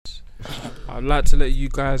I'd like to let you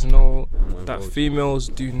guys know that females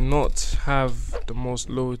do not have the most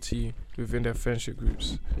loyalty within their friendship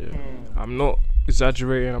groups. Yeah. I'm not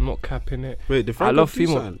exaggerating. I'm not capping it. Wait, the I love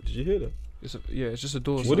female. Did you hear that? It's just a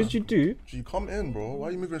door. What did you do? G, come in, bro. Why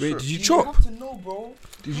are you moving Wait, shit? did you You chop? have to know, bro.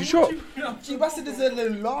 Did you chop? G, Bastard is an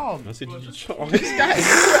alarm. I said, did you chop? This guy is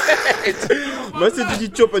I said, did you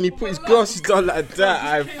chop? And he put his glasses down like that.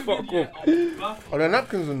 I fuck off. Are there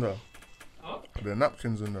napkins in there? Are there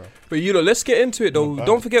napkins in there? But you know, let's get into it though. Not bad.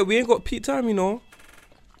 Don't forget, we ain't got peak time, you know.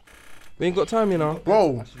 We ain't got time, you know.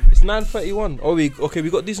 Bro, It's 9:31. Oh, we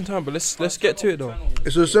got decent time, but let's get to it though.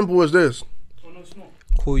 it's as simple as this.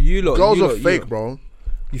 Cool, you lot. Girls you are lot, fake, you bro.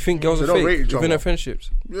 You think girls They are don't fake rate each within other. their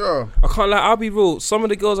friendships? Yeah. I can't lie. I'll be real. Some of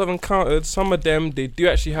the girls I've encountered, some of them they do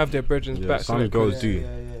actually have their brethren's Yeah, back. some girls do.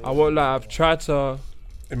 I won't lie. I've tried to.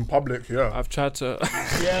 In public, yeah.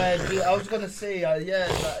 Yeah, dude, I was gonna say,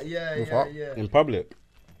 With what? In public.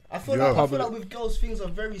 I feel like with girls, things are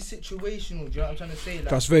very situational. Do you know what I'm trying to say? Like,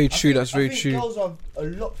 That's very I true. think- That's very I think true. Girls are a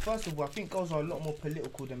lot. First of all, I think girls are a lot more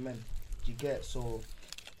political than men. Do you get? So,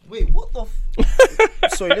 wait, what the?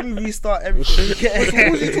 Sorry, let me restart everything.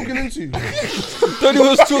 What was he talking into? Tony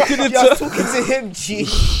was talking Yeah, I was talking to him, G.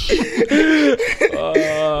 So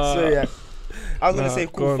yeah, I was gonna say,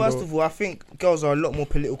 go cool. on, First bro. of all, I think girls are a lot more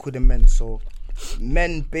political than men. So,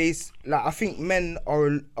 I think men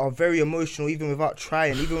are very emotional even without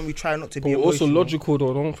trying. Even when we try not to be But emotional. also logical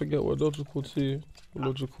though. Don't forget we're logical too. We're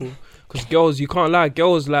logical. Because girls, you can't lie.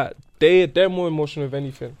 Girls like they're more emotional with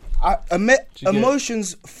anything.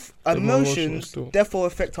 Emotions, They're more emotional emotions still. therefore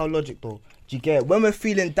affect our logic though. Do you get it? When we're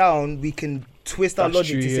feeling down, we can twist our That's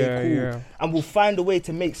logic true, to say yeah, cool, yeah. and we'll find a way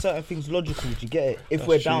to make certain things logical. Do you get it? If That's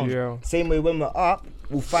we're true, down, yeah. same way when we're up,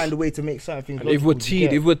 we'll find a way to make certain things And logical.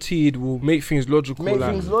 if we're teed, we'll make things logical. Make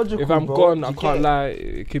like, things logical, if I'm bro. gone, Do I you can't get it? lie.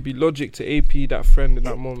 It could be logic to AP that friend in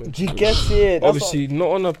that moment. Do you get it? That's Obviously, not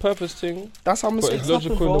on a purpose thing, that's how but mistakes it's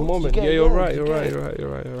logical happen, in the bro. Do you moment. get Yeah, it? you're Yeah, right. do you You're get right. it? You're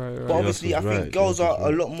right. But obviously, I Jason's think right, girls Jason's are a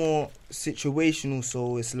right. lot more situational.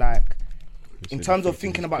 So it's like, in terms of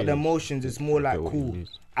thinking about their emotions, it's more like cool.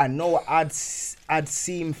 I know I'd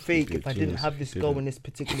seem fake if I didn't have this girl in this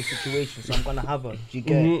particular situation, so I'm gonna have her. Do you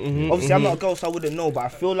get it? Obviously, I'm not a girl, so I wouldn't know, but I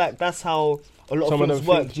feel like that's how a lot Some of of things them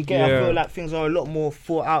work. think- Do you get it? I yeah. feel like things are a lot more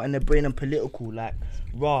thought out in their brain and political. Like,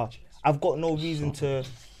 I've got no reason to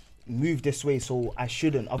move this way, so I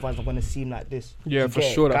shouldn't. Otherwise, I'm gonna seem like this. Do Yeah, you for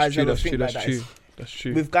get it? sure. That's Guys true. never That's think true. like That's that. true. That's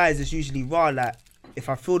true. With guys, it's usually like, if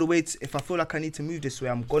I feel like I need to move this way,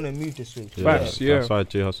 I'm gonna move this way. Facts, yeah. That's why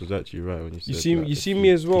J Hus was actually right when you said You see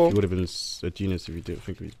me as well. He would have been a genius if he didn't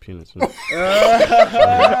think of his penis.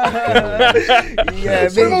 Yeah,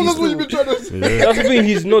 So long as maybe we've been trying to. That's the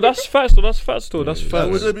thing. That's facts though. That's facts though. That's I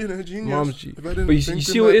facts. would have been a genius. Mom's G. if I didn't But you think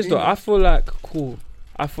see of what my it is though. penis.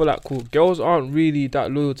 I feel like cool. Girls aren't really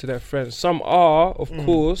that loyal to their friends. Some are, of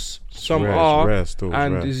course. Some are.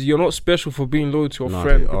 And you're not special for being loyal to your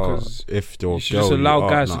friend because if you're you a should girl, just allow you are,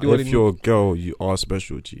 guys to do what if they you're a girl, you are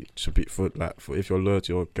special. G. To be if you're loyal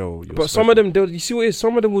to your girl, you're But some of them, you see what it is.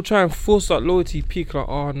 Some of them will try and force that loyalty peak. Like,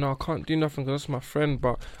 oh no, I can't do nothing because that's my friend.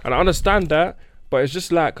 And I understand that. But it's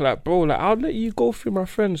just like bro, like I'll let you go through my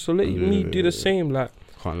friends, so let me do the same. Like,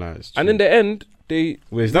 can't lie. and in the end, they.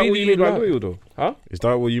 Wait, is that what you mean by like- loyal though? Huh? Is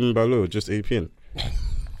that what you mean by loyal? Just APN?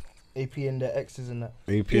 AP and the exes and that.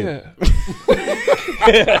 APN.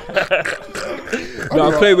 Yeah.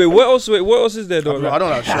 No, Clay. Wait, what else is there though? I don't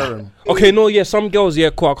like sharing. Okay, no, yeah, some girls, yeah,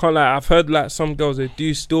 cool. I can't lie. I've heard like some girls they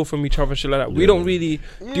do steal from each other, shit like that. We don't really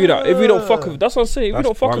do that. If we don't fuck with, that's what I'm saying. If we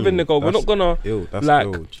don't fuck with a nigga, we're not gonna That's like.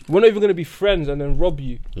 ill, G. We're not even gonna be friends and then rob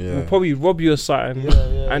you. Yeah. We'll probably rob you or something,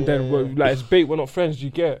 and then we're, like it's bait. We're not friends. You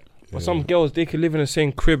get. But some girls, they could live in the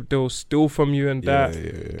same crib. They'll steal from you and that.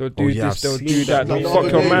 They'll do this. They'll do that. They'll fuck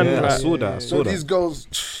your man. Yeah, I like- saw that. I So saw these that. girls,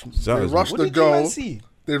 That they was- rush What the did you man girl. see?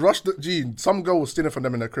 They rush the G. Some girl was stealing from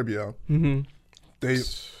them in their crib, yeah. Mhm. They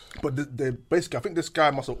basically, I think this guy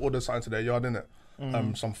must have ordered something to their yard,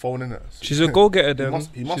 innit? Some phone, innit? She's a go-getter then.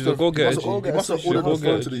 He must She's a have go-getter. He must have ordered the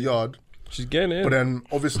phone to the yard. She's getting it. But then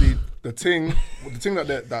obviously the thing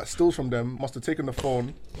that steals from them must have taken the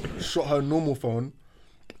phone, shot her normal phone,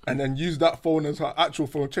 and then used that phone as her actual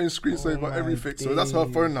phone, changed screensaver, everything. So that's her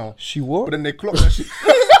phone now. She what? But then they clocked that she.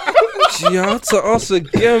 She had to us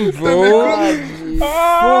again, bro.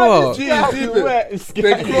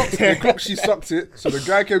 They clocked she sucked it. So the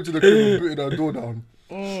guy came to the crib and booted her door down.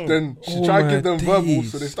 Then she Oh tried to my give them verbal,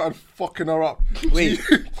 days. so they started fucking her up. Wait,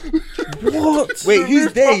 what? Wait,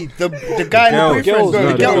 who's they? The guy and the girls.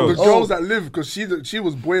 boyfriend. No, No, the the girls girls. that live, because she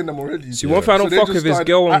was buoying them already. See, one thing I So don't they fuck just with is started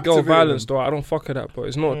girl on girl activating violence, them. though. I don't fuck with that, but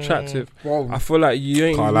it's not attractive. Bro, I feel like you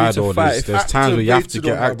ain't Can't lie need to though. fight. There's times where you have to activated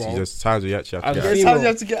get on her, active. bro. There's times where you actually have to As get a active. There's times female. you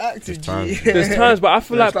have to get active, There's G. times. There's times, but I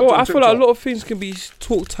feel Yeah, like, slapped bro, on I feel like a TikTok. lot of things can be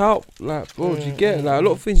talked out. Like, bro, do you get it? Like, a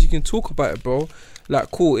lot of things you can talk about it, bro.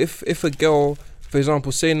 Like, cool. If a girl, for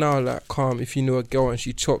example, say now, like, calm. If you knew a girl and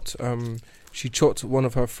she chopped one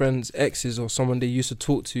of her friends' exes or someone they used to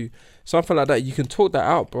talk to, something like that, you can talk that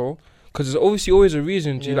out, bro. Because there's obviously always a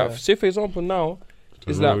reason. G. Yeah. Like, say for example, now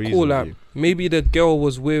There's it's no like cool. reason, Like, G. maybe the girl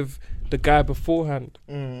was with the guy beforehand,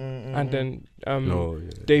 and then No, yeah.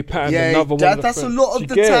 they patterned Yeah, another one. that's a friend. lot You of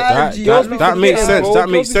the get it? time. G. Girls be That makes forgetting, sense. bro. That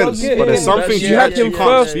makes Girls be sense. But there's forgetting. some That things shit you happened actually can't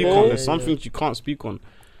first, speak bro. on. There's some things you can't speak on.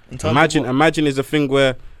 In terms of Imagine is a thing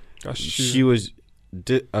where That's true. she was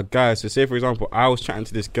a guy. So say for example, I was chatting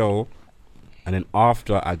to this girl, and then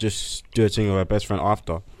after I just do a thing with her best friend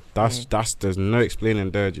after. That's there's no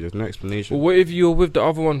explaining there. G. There's no explanation. But what if you were with the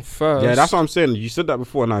other one first? Yeah, that's what I'm saying. You said that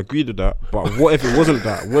before, and I agreed with that. But what if it wasn't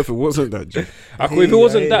that? What if it wasn't that? G? If it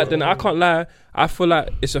wasn't that, then I can't lie. I feel like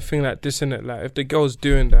it's a thing like this, innit? Like, if the girl's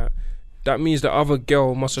doing that, that means the other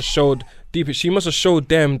girl must have showed deep. She must have showed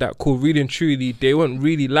them that, cool, really and truly, they won't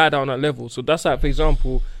really lie down that level. So that's like, for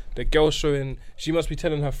example, the girl showing, she must be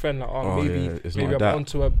telling her friend like, Oh, maybe yeah, it's maybe not I'm that.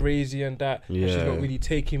 onto her brazy and that. And she's Yeah. not really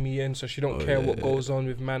taking me in, so she don't Oh, care yeah, what yeah. goes on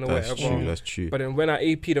with man or That's whatever. true. That's true. But then when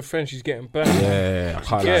I AP the friend, she's getting burned. Yeah, I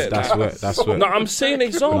can't lie. Yeah, That's like- where. That's where. No, I'm saying No, I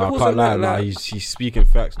examples can't of lie. that. Nah, Like, he's speaking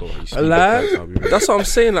facts though. He's speaking Like, facts, I'll be real. that's what I'm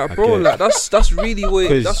saying, like, I bro, get it. like that's really what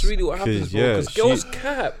 'Cause- that's really what happens, 'cause, bro. yeah, Because she- girls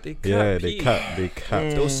cap, they cap. Yeah, they P. cap. They cap.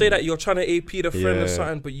 They'll say that you're trying to AP the friend or Yeah.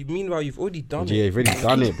 something, but you meanwhile you've already done Yeah, it. you've already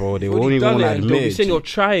done it, bro. They You've won't already even done want it, to and they'll be admit saying it. you're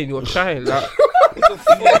trying. Like, what the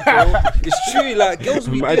fuck, bro? It's true. Like, girls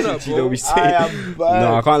be doing Imagine that, they'll bro. be saying. am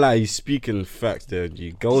No, I can't lie. He's speaking facts there,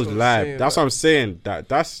 G. Girls what I'm lie. saying, That's what I'm saying.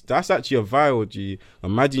 That's actually a viral, G.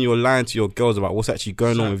 Imagine you're lying to your girls about what's actually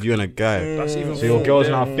going on with you and a guy. That's even So your more girls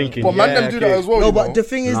than- now thinking, But man, yeah, them do okay. that as well. No, you but know? the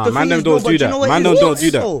thing is, Nah, the man, thing them is, don't but do you that. know what Man, it them is? don't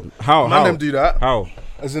do that. So, How? Man, them do that. How?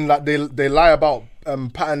 As in, like, they lie about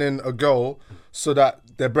patterning a girl so that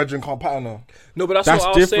their brethren can't pattern her. No, but that's That's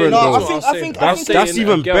what I was saying. different, though. That's No, what I was I saying. think- That's That's saying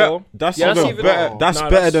even a girl- better. That's Yeah, even better. That's nah,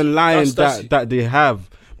 better than lying that's- that they have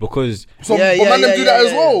because So, Yeah, but yeah, man, them yeah, do that yeah,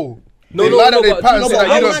 as yeah. well. No, They no, lie no, that they but- pattern no, so but that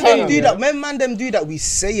when you don't when man them pattern. do that, when man them do that, we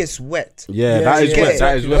say it's wet. yeah, Yeah, that is yeah, wet. yeah.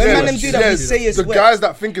 That is When wet. man them do that, we say it's the wet. guys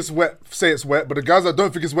that think it's wet say it's wet, but the guys that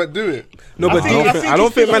don't think it's wet do it. No, I but don't I think think I don't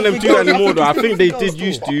it's think man them different do that with girls. anymore though. I think they Girls did do.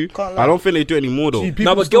 used to. Can't lie. I don't think they do anymore though. No,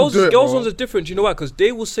 People but still girls, do it, girls bro. ones are different. You know why? Because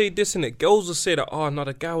they will say this in it. Girls will say that, oh no,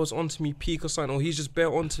 the guy was onto me, peak or something, or he's just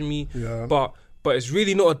bare onto me. Yeah. But it's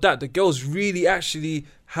really not that. The girls really actually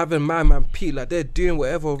having my man peak. Like, they're doing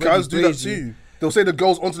whatever. Already Guys do that crazy. too. They'll say the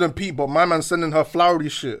girl's onto them Pete, but my man's sending her flowery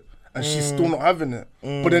shit. And she's still not having it.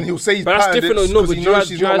 But then he'll say he's But that's patterned different it though. No, 'cause but he do you know knows why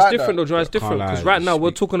she's it's not like different that. though? Do you know why it's different? lie, Because right you now we're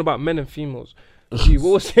speak. talking about men and females. Gee,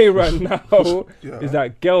 what we're saying right now Yeah. is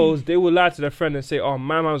that girls, they will lie to their friend and say, oh,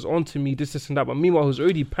 my man's onto me, this and that. But meanwhile, who's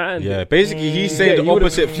already patterned Yeah, it. basically he's Yeah, saying the you would've-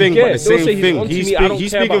 opposite thing, yeah, but the they'll say same he's thing. onto He's me, I don't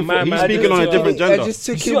he's care about speaking my man. he's speaking on a different I gender. just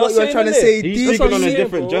took See in what what I'm you're saying, trying to innit? say. He's deep. speaking on a saying,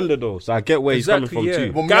 different bro. gender though, so I get where he's coming from yeah.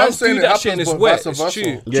 too. But Guys I'm saying do it that shit happens, and it's but wet. vice It's versa. true. Do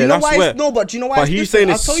you Yeah, know that's why? wet. No, but do you know why? But it's he's different? saying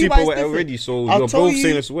I'll it's tell you super why it's wet different. already, so I'll you're tell both you-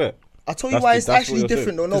 saying it's wet. I'll tell you That's why the- it's that's what actually you're saying.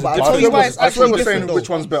 different though. No, There's but a I'll tell you why it's I swear actually we're different saying though. which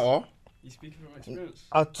one's better.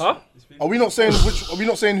 Huh? Are we not saying are we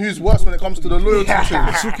not saying who's worse when it comes to the loyalty thing?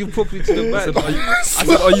 Talking properly to the back. I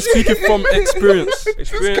said, are you speaking from experience?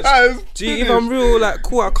 Experience. Guys, Gee, if I'm real, like,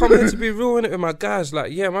 cool, I come here to be real in it with my guys.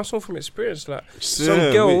 Like, yeah, man, from experience. Like, some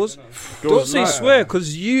Yeah, girls, don't Girls say lie. swear,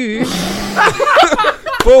 because you,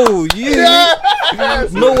 bro, you know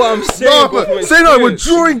what I'm saying. no, bro, but from say no, we're experience.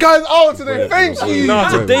 drawing guys out today. Thank you. Nah,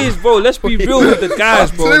 today's, bro, let's be real with the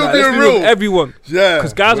guys, bro. Today we're Like, let's being be real with real. everyone. Yeah.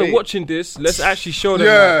 Because guys are watching this, let's actually show them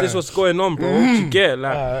Yeah. like, this what's going on, bro. Do you get it?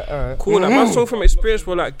 Like, cool, like, man, so from experience,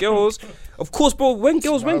 bro, like, girls, of course, bro, when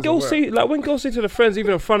girls say to the friends,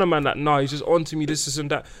 even in front of man, like, nah, he's just on to me, this and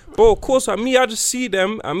that. Bro, of course, like, me, I just see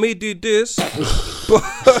them, I may do this, but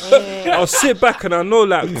I'll sit back and I know,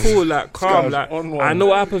 like, cool, like, calm, guy's like, on one. I know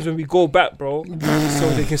what happens when we go back, bro. So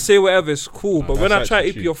they can say whatever, it's cool. But when That's I try to actually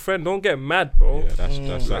ape true. your friend, don't get mad, bro. Yeah, that's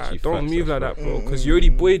Like, actually don't facts, move like that's that, bro, because you already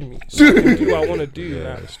buoyed me. So I can do what I want to do. Yeah,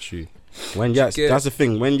 Like. it's true. When Yats, get- that's the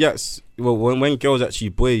thing. When Yats well, when girls actually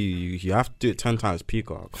boy you have to do it 10 times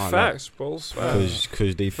peaker. I can't Facts, bro. Facts.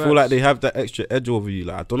 Because they feel like they have that extra edge over you.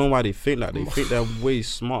 Like I don't know why they think that. They think they're way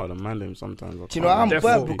smarter than man them sometimes. Do you know I'm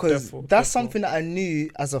burnt because that's something that I knew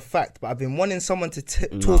as a fact, but I've been wanting someone to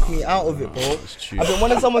talk me out of it, bro. I've been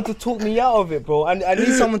wanting someone to talk me out of it, bro. And I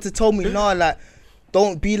need someone to tell me, nah, like,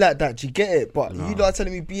 don't be like that. Do you get it? But you lot are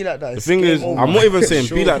telling me be like that. The thing is, I'm not even saying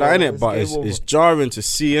be like that, innit? But it's jarring to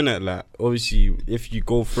see, innit? Like, obviously, if you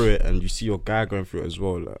go through it and you see your guy going through it as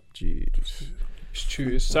well, like, gee. It's true.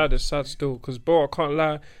 It's sad still. Because, bro, I can't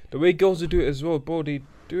lie. The way girls do it as well, bro, they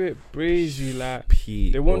do it brazy, like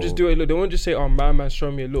Pete, they won't just do it. They won't just say, "Oh, my man, show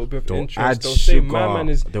me a little bit of interest." They'll sugar. say, "My man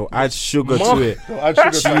is." They'll add sugar to it.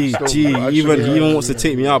 He even wants to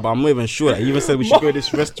take me out, but I'm not even sure. He even said we should go to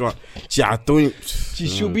this restaurant. Gee, I don't.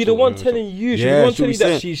 She'll be the one telling you. She'll be the one telling you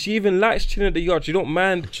that she even likes chilling at the yard. She don't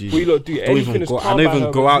mind what you lot do. Anything is calm. I don't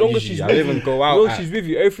even go out. I don't even go out. As long as she's with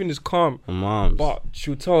you, everything is calm. But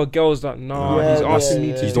she'll tell her girls that nah, he's asking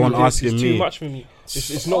me to. He's the one asking me. It's too much for me.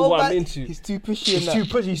 It's not what I'm into. He's too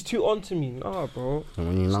pushy. He's too onto me. Nah, bro.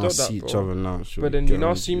 When you now see each other now, but then you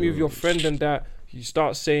now see me with your friend and that. You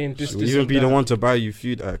start saying this. You'll even be the one to buy you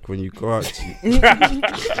food, when you go out.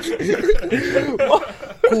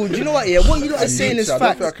 Cool. Do you know what? Yeah, what you lot are saying is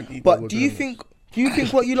fact. But do you think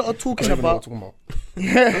what you lot are talking about? Do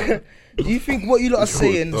you think what you lot are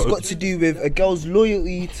saying has got to do with a girl's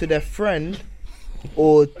loyalty to their friend,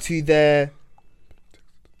 or to their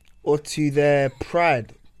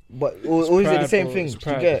pride? Or is it the same thing? Do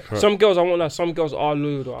you get? Some girls, I won't lie. Some girls are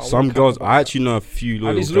loyal. Though. Some girls, I actually know a few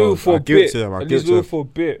loyal girls. Loyal for a bit. At least loyal for a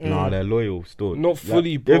bit. Nah, they're loyal still. Not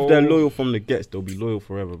fully, bro. If they're loyal from the gets, they'll be loyal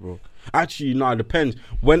forever, bro. Actually, no, it depends.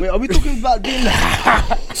 Wait, are we talking about doing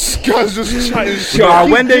that? Guys just chatting shit. Nah,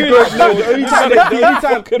 when they go,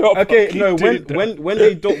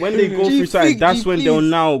 when they go through something, that's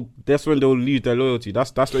when they'll lose their loyalty. That's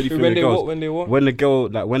the only thing with girls. When the girl,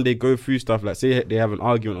 like when they go through stuff, like say they have an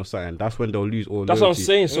argument or something, that's when they'll lose all. That's loyalty. what I'm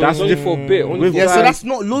saying. So that's only for a bit. So that's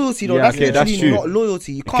not loyalty though. That's literally not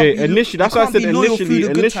loyalty. You can't. Initially, that's why I said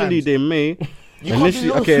initially they may.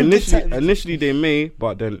 Initially they may,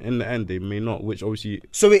 but then in the end they may not, which obviously.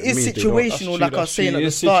 So it is situational, like I was saying at the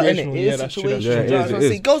start, innit? It is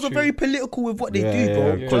situational. Girls are very political with what they do,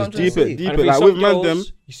 bro. Because deep it, like with man them.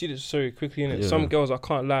 You see this sorry quickly, innit? Some girls, I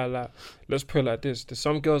can't lie, like let's put it like this. There's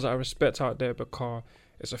some girls that I respect out there because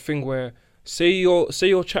it's a thing where say you're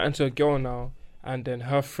chatting to a girl now, and then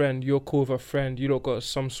her friend, you're cool with her friend, you don't got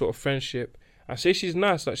some sort of friendship. I say she's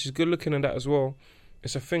nice, like she's good looking and that as well.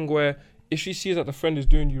 It's a thing where if she sees that the friend is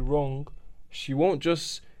doing you wrong, she won't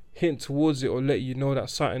just hint towards it or let you know that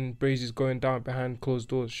something brazy is going down behind closed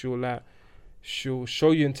doors. She'll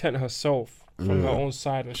show you intent herself from her own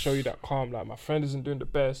side and show you that calm. Like, my friend isn't doing the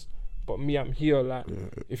best, but me, I'm here. Like,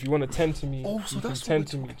 if you want to tend to me, you can tend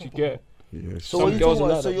to me. Do you get? Yeah, so what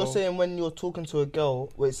you're saying when you're talking to a girl,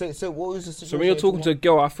 so what was the situation? So when you're talking to a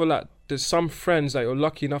girl, I feel like there's some friends that you're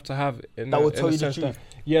lucky enough to have that will tell you the truth.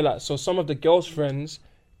 Like, so some of the girls' friends,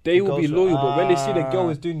 they will be loyal, but when they see the girl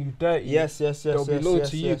is doing you dirty, they'll be loyal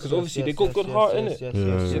to you because obviously they got good heart in it.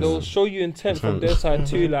 So they'll show you intent from their side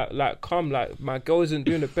too. Like come, like my girl isn't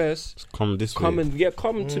doing the best. Come this way.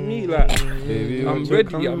 Come to me, like baby, I'm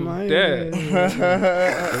ready. I'm there.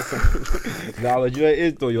 Nah, but you know it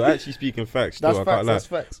is though. You're actually speaking facts. That's facts. That's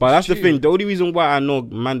facts. But that's the thing. The only reason why I know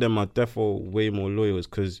man them are definitely way more loyal is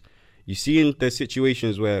because. You see in the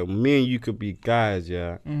situations where me and you could be guys,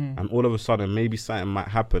 and all of a sudden maybe something might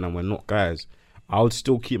happen and we're not guys, I would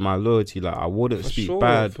still keep my loyalty. Like I wouldn't speak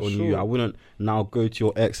bad on you. I wouldn't now go to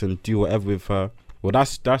your ex and do whatever with her. Well,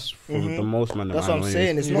 that's for the most man. That's what I'm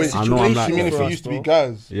saying. It's not situational. You mean if we used to be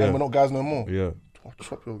guys and we're not guys no more? Yeah. I'll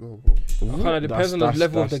chop your girl, bro. Kind of depends on the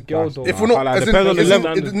level of the girl, though. If we're not, it depends on the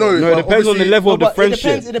level. No, it depends on the level of the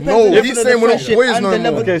friendship. No, he's saying we're not boys no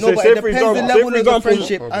more. Okay, so it depends on the level of the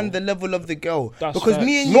friendship and the level of the girl. Because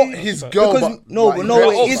me and you, not his girl, but no,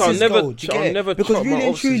 it is his girl. Because really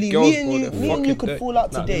and truly, me and you could fall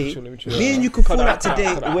out today. Me and you could fall out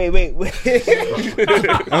today. Wait.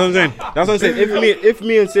 That's what I'm saying. If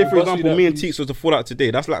me and say for example, me and Teeks was to fall out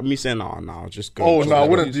today, that's like me saying, no, I'll just go. Oh no, I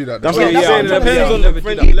wouldn't do that. That's what I'm saying. It depends on the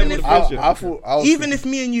friendship. Even if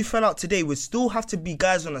me and you fell out today, we'd still have to be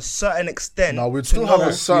guys on a certain extent. No, we'd still have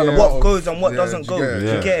a certain what goes and what doesn't go.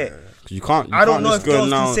 You get it? You can't. I don't know if girls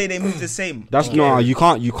can say they move the same. That's no. You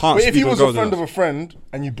can't. But if he was a friend of a friend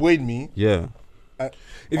and you buoyed me, yeah.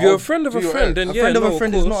 If you're a friend of a friend, then a friend of a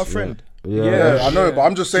friend is not a friend. Yeah, I know, but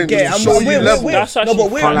I'm just saying, Yeah, just to show you level. That's no, actually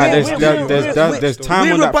but we're, Can't lie, we're, there's time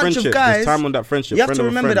we're on a that bunch of friendship. guys- There's time on that friendship. you have friend to of a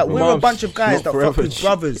remember friend, that bro. we're a bunch of guys Not that forever. fuck with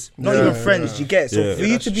brothers, not Yeah, even friends. You get? So Yeah. for you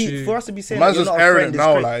That's to be, true. for us to be saying Man's that you're just not a airing friend it is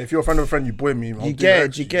now. great. Like, if you're a friend of a friend, you boy me. You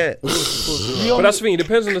get? But that's the thing. It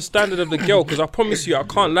depends on the standard of the girl. Because I promise you, I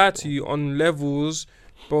can't lie to you on levels,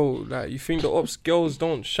 bro. Like you think the ops girls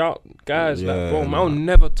don't shout, guys. Yeah, like, bro, nah. I'll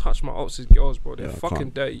never touch my ops' girls, bro. They're Yeah, I fucking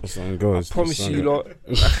can't. dirty. That's some girls. I promise Some you, girls.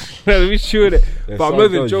 lot. Let me show it. There's But I'm some not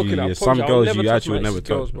even girls joking. you- I yeah, promise some you, I'll girls never you touch actually my would never ex's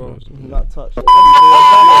girls, touch, bro. Not touch.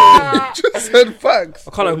 Just said facts.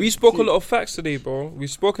 I can't lie, we spoke a lot of facts today, bro. We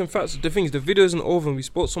spoken facts. The thing is, the video isn't over and we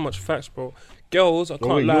spoke so much facts, bro. Girls, I can't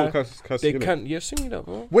wait, you lie. don't cuss, They innit? can't. Yeah, sing me that,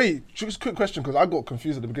 bro. Wait, just a quick question, because I got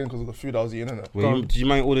confused at the beginning because of the food I was eating, innit? Wait, do you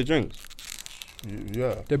mind all the drinks?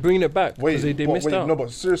 Yeah. They're bringing it back Wait, because they but missed wait, out. no, but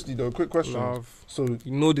seriously though, quick question. Love. So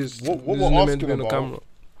You know this. What this we're isn't meant to asking be on the about- camera.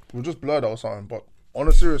 we'll just blur that or something, but on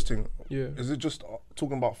a serious thing, Yeah. is it just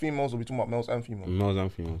talking about females or are we talking about males and females? Males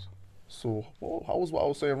and females. So how was what I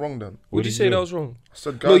was saying wrong then? Would you did say you that do? was wrong? I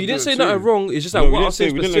said No, guys you do didn't it say too. nothing wrong. It's just No, like we what I didn't was saying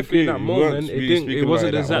say- we didn't specifically in agree. that We weren't moment. It really didn't. It speaking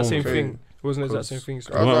wasn't the about it exact at same all. thing. It wasn't the exact same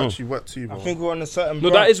thing. Guys No. actually wet too, bro. I think we're on a certain. No,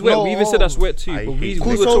 that is wet. We even said that's wet too. I But we hate were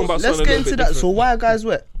Cool, talking so about let's something get a into little bit that. So different. why are guys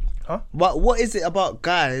wet? Huh? What is it about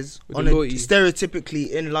guys With on the a loyalty.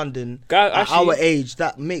 stereotypically in London Guys, at actually- our age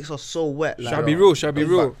that makes us so wet? Shall I Like, be real? Shall I be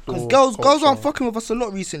real? because Backdoor girls aren't culture. fucking with us a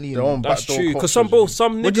lot recently. You Their know? own That's backdoor true. Because cultures,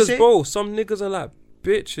 some What'd you niggas, say? bro, some niggas are like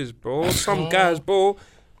bitches, bro. Some guys, bro.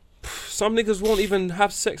 Some niggas won't even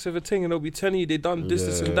have sex with a thing and they'll be telling you they done this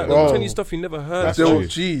and that. They'll Bro. tell you stuff you never heard. That's They'll true.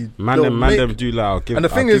 G. Man, they'll them make- do like. I'll give, And the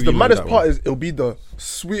thing I'll is, give the you maddest that part one. is it'll be the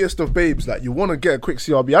sweetest of babes. Like you want to get a quick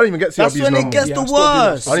CRB. I don't even get CRBs That's when no it more. gets Yeah, the I still do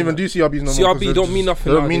that. worst. I don't even do CRBs no more. 'cause CRB they're don't mean just-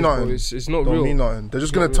 nothing. They don't mean nowadays, bro. nothing. It's not Don't real. mean nothing. They're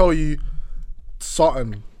just Not gonna real. tell you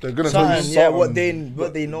something. They're gonna tell you Something, something. yeah, what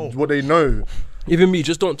they know. What they know. Even me,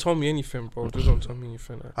 just don't tell me anything, bro. Just don't tell me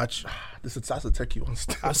anything. Like. That's a techie one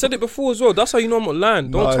still. I said it before as well. That's how you know I'm not lying.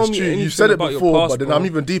 Don't Nah, tell it's me true. anything You said it about before, your past, but then bro. I'm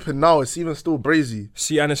even deep in now. It's even still brazy.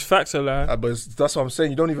 See, and it's facts, a lie. But that's what I'm saying.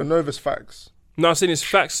 You don't even know if it's facts. No, I'm saying it's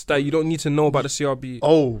facts that you don't need to know about the CRB.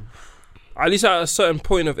 Oh, At least at a certain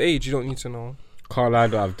point of age, you don't need to know. Can't lie,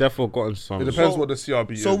 though. I've definitely gotten some. it depends So- what the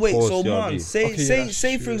CRB is. So wait, Pause so CRB. man, say Okay, say yeah,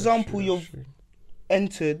 say true, for that's example true, you've that's true.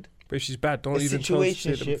 entered. But if she's bad, don't A even tell her to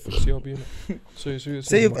say situationship. the CRB. innit? So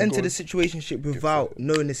Say you've my entered God. a situationship without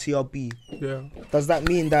knowing the CRB. yeah. Does that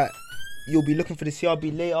mean that you'll be looking for the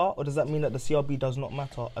CRB later, or does that mean that the CRB does not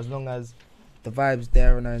matter as long as the vibes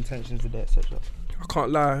there and our intentions are there, etc.? I can't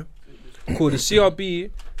lie. Cool, the CRB,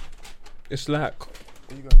 it's like.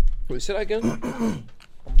 Wait, say that again?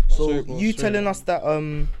 So Sorry, bro, you sorry. telling us that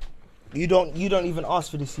you don't even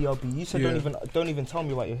ask for the CRB. You said Yeah. don't even tell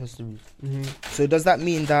me about your history. Mm-hmm. So does that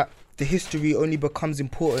mean that the history only becomes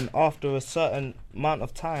important after a certain amount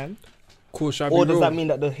of time, Cool, shall I be or does real? that mean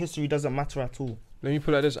that the history doesn't matter at all? Let me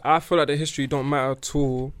put it like this. I feel like the history don't matter at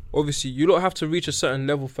all. Obviously, you don't have to reach a certain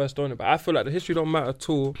level first, don't it? But I feel like the history don't matter at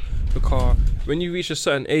all because when you reach a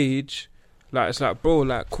certain age, like it's like, bro,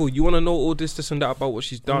 like, cool, you want to know all this and that about what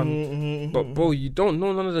she's done. Mhm, But bro, you don't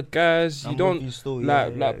know none of the guys. I'm You don't with you still,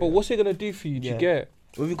 like, yeah, but what's it gonna do for you? Do Yeah. you get?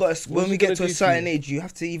 when we What's when we it get gonna to a do for certain you? age, you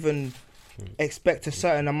have to even expect a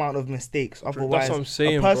certain amount of mistakes. Otherwise, That's what I'm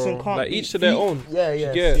saying, a person bro. can't Like be- each to their own. Yeah,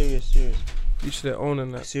 yeah, Yeah. serious. Each to their own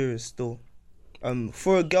and that. Serious still.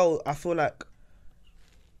 For a girl, I feel like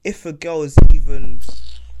if a girl is even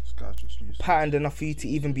This guy's just used. patterned enough for you to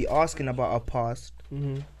even be asking about her past,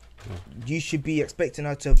 Mm-hmm. you should be expecting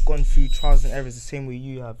her to have gone through trials and errors the same way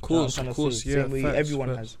you have. Course, You know what I'm of trying to course, say? yeah, Same way facts, everyone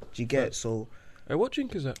facts, has. Do you get it? facts. So Hey, what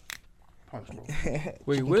drink is that? Punch, bro.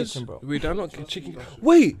 Wait, Chicken where's kitchen, bro. wait? I'm not chicken.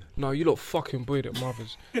 Wait, no, you lot fucking boyed at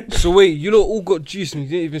mothers. So wait, you lot all got juice and you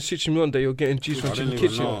didn't even switch me on that you're getting juice from I Chicken didn't even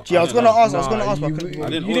Kitchen. know. Gee, I was gonna ask. I was gonna Nah, ask. but I you, couldn't you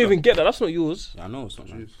remember. didn't didn't order. even get that. That's not yours. I know it's not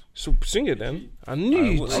nice. So sing it then. I knew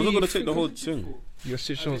you. I wasn't Gee, gonna take the whole thing. You're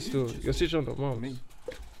switched on still. You're switched on the mom.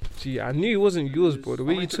 Gee, I knew it wasn't yours, bro. The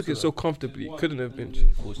way you took it so comfortably, it couldn't have been. G.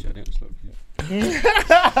 Of course, yeah, I didn't slap you.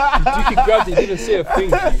 Dookie grabbed it, he didn't say a thing.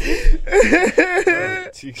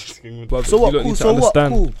 G. But So you what? lot Cool. need to So what?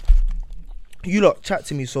 understand. Cool. You lot chat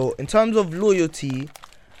to me. So in terms of loyalty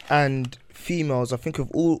and females, I think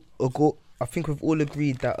we've all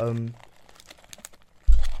agreed that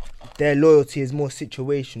their loyalty is more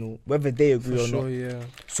situational, whether they agree For or sure, not. yeah.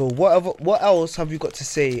 So what else have you got to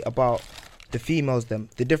say about the females? Them,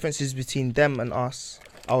 the differences between them and us,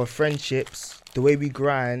 our friendships, the way we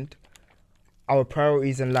grind, our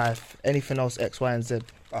priorities in life, anything else X, Y, and Z.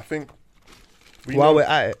 I think While we're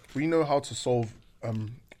at it, we know how to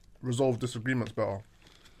resolve disagreements better.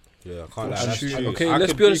 Yeah, I can't lie. That's true. Okay, I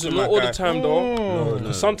let's could be honest. beef Not with all my the guy. time though. No,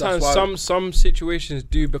 no. Sometimes That's why- some situations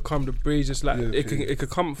do become the braziest. Like Yeah, it could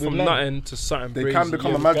come from men. nothing to something. They brazy. can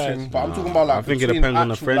become a with mad guys. thing, but I'm talking about like. I think it between depends on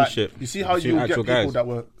the actual, like, friendship you see how between you get actual people guys. that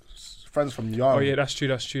were friends from young. Oh yeah, that's true.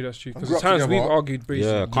 Because grew at up times we've together. argued brazy.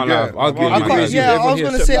 Yeah, can't Yeah, lie. I've argued I with my can't- guys. yeah, I was Everyone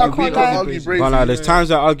gonna here say I except can't me. lie. argue brazy. Can't lie. There's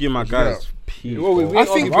times I argue with my guys. Yeah. Peace, Well, we bro. ain't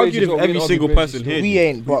I think- argue I've argued brazy, with but we every argue single brazy person still. here. We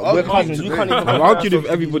ain't, but we're cousins. We can't even. I've argued with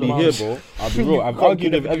everybody here, bro. I'll be real. I've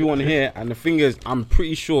argued with everyone here, and the thing is, I'm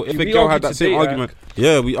pretty sure if a We girl argued had that same today, argument,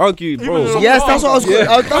 yeah, we argued, bro. Yes, that's what I was. Yeah.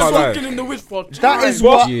 That's Can't what. lie. in the wish for That is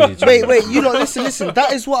What? what. Yeah, Wait, you lot, listen.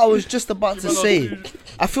 That is what I was just about to say.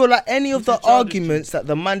 I feel like any of the arguments that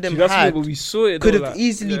the man them That's had what we saw it. could though, have like,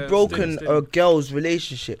 easily yeah, broken stay. a girl's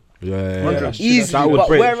relationship Yeah, that's true, easily. That would But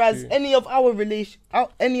break. whereas True. any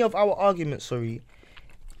of our arguments, sorry,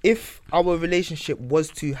 if our relationship was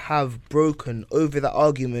to have broken over that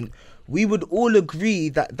argument, we would all agree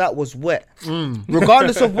that that was wet,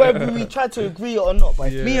 regardless of whether we tried to agree or not.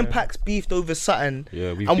 But if me and Yeah. Pax beefed over something,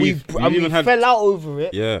 Yeah, we and we beefed. We even had- fell out over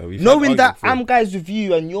it, Yeah, we've had knowing that arguments, bro. I'm guys with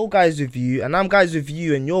you and you're guys with you and I'm guys with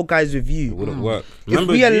you and you're guys with It you, wouldn't work. we G,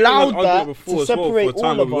 we allowed had that argument before to as well, separate for a time all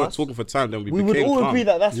when of we weren't us, talking for time, then we we would became all calm. agree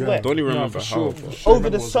that that's Yeah. wet. Don't even No, remember for how. sure, bro. for sure. Over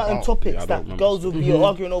the was certain about. topics Yeah, I that don't remember girls would be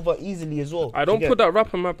arguing over easily as well. I don't put that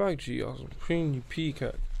rap in my bag, G. I was praying you peek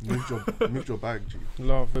at. Moved your bag, G.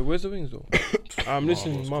 Love. Wait, where's the wings though? I'm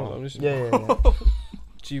listening, mum. I'm listening. Yeah.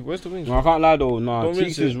 G, where's the wings? No, I can't lie though. No, Don't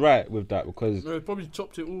Cheeks rinse is right with that because No, probably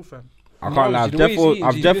chopped it all, fam. I can't lie. the way he's eating,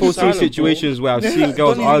 I've G, definitely he's seen silent, bro. situations where I've seen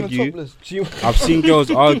girls argue. G, I've seen girls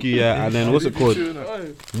argue, yeah, and then what's it called?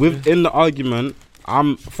 Within the argument,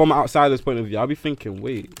 I'm from an outsider's point of view. I'll be thinking,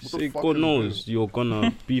 wait, the say fuck God is knows you're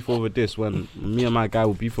gonna beef over this when me and my guy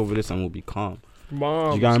will beef over this and we'll be calm. mom.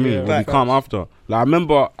 Do you get what I mean? Yeah. We'll be calm after. Like I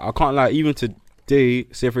remember, I can't lie. Even today,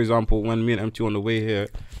 say for example, when me and MT on the way here,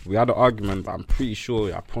 we had an argument. But I'm pretty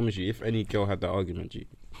sure, I promise you, if any girl had that argument, G,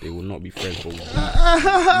 they will not be friends for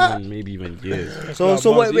maybe even years. So wait, cool. Even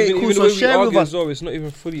So the way we share with argue us. as well, it's not even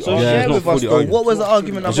fully So Yeah, share it's not with us fully though. argued. What was the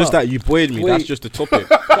argument It's about? just that you buoyed me. That's Wait. just the topic.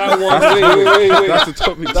 That one, wait. That's the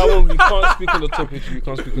topic. That one, we can't speak on the topic. You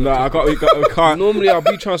can't speak on the No, I topic. can't. We can't. Normally, I'll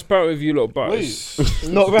be transparent with you, lot, but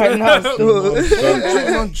Not right now.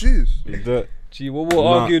 Still. on juice. The, Gee, what we're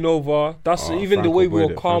Nah. arguing over, that's Oh, even the Franco way we were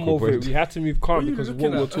Boyd, calm Franco over it. Boyd. We had to move calm What are you because of what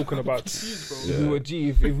looking we were at? talking about. Jeez, If bro. we were, G,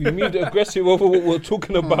 if we moved aggressive over what we were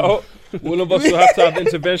talking about, all of us will have to have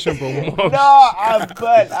intervention, bro. No, I'm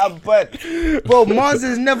burnt. Bro, Mars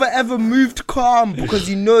has never ever moved calm because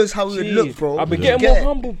he knows how he would look, bro. I've been You getting get more it?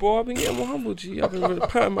 humble, bro. I've been getting more humble, G. I've been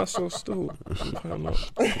patting myself still. I'm patting up.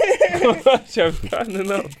 I'm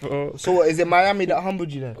patting up, bro. So what, is it Miami that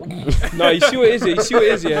humbled you then? Nah, you see what it is, yeah? You see what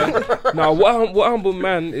it is, yeah? Now, what humble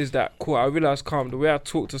man is that? Cool, I realize calm. The way I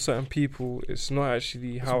talk to certain people, it's not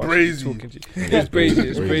actually how I brazy. should be talking to you. It's brazy,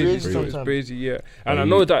 it's Brazy, brazy, brazy. so it's sometimes. brazy, yeah. And I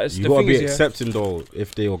know that it's you the gotta thing be is, yeah. accepting though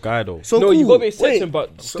if they your guy though. So No, cool. you gotta be accepting, Wait.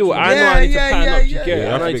 but still, I know I need to pan up. You get it?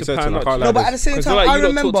 Yeah, I know I need that's to pan accepting. I up. can't No, lie. but at the same Because time, like I you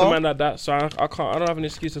don't talk to remember man like that, so I can't. I don't have an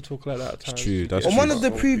excuse to talk like that at times. true, that's on true. one of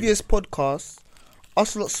the previous podcasts,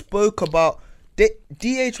 us lot spoke about.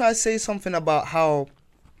 DA tried to say something about how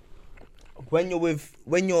when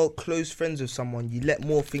you're close friends with someone, you let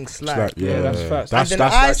more things slide. Yeah, that's facts. And then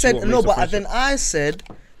I said no, but then I said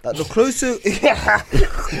that the closer.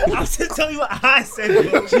 I said, tell you what I said,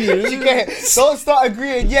 bro. G, you get it? Don't start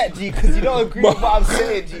agreeing yet, G, because you don't agree with what I'm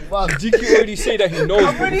saying, G. Man. GQ already say that he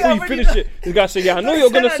knows, bro. Before you finish it, this guy say, "Yeah, I know you're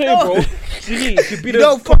gonna say, bro." G, it could be You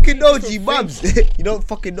don't fucking know, G, Bubs. You don't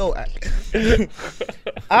fucking know.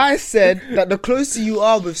 I said that the closer you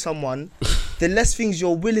are with someone, the less things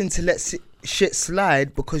you're willing to let shit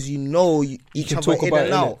slide because you know each other in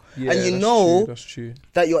and out. Yeah, and you that's know true, that's true.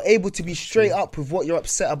 that you're able to be straight up with what you're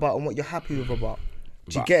upset about and what you're happy with about.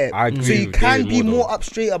 Do you But get it? I agree So you with can David be more, more though. up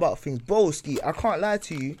straight about things. Bro, Ski, I can't lie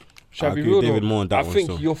to you. Shall I be agree real with David though? more on that I one think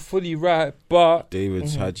still. you're fully right, but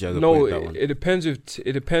David's had you as a no, point that one. it depends.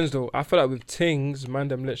 It depends though. I feel like with things, man,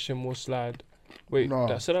 them let shit more slide. Wait, No.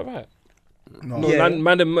 did I say that right? No. No, Yeah.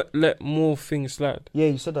 man, them let more things slide. Yeah,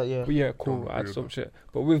 you said that, yeah. But yeah, cool. Don't I'd agree stop with shit.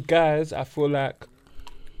 But with guys, I feel like,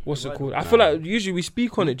 what's it called? I feel like usually we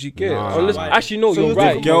speak on it. Do you get it? Nah. Unless, actually, no, So you're with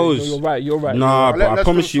right. girls- You're right. You're right. Nah, Let- but I let's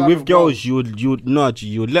promise go you, slide with with girls, you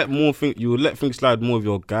would let more things. You would let things slide more with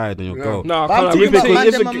your guy than your Yeah. girl. Nah, I But I'm can't talking lie. about With man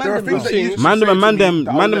things- them and There are man them. things that you used to Man, say them, to man, me them,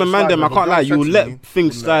 that I man, would them, let man, them. I slide, can't but lie. girls You said will to let me,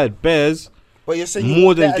 things like- slide, bears. But you're saying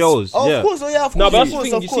More than girls, Oh, yeah. of course, oh yeah, of course. No, but that's of the course,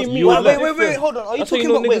 thing, of you course. see me, You I'm let- Wait, hold on. Are you That's how talking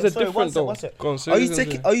know about? Wait, niggas are sorry, different one sec. though. Go on, say Are what you you're gonna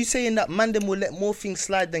taking? say. Are you saying that man them will let more things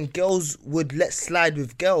slide than girls would let slide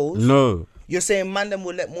with girls? No, You're saying man them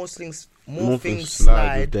will let more things more things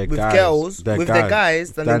slide with girls, with their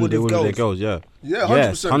guys than they would with their girls. girls. Yeah. Yeah,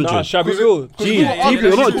 100%. 100. Nah, shall be real.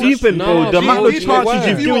 You're not deeping, bro. The amount of chances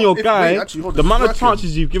you've given your guy, the amount of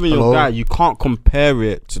chances you've given your guy, you can't compare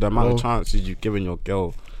it to the amount of chances you've given your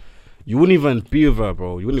girl. You wouldn't even be with her,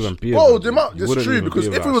 bro. You wouldn't even be with her. Bro, the amount, it's true, because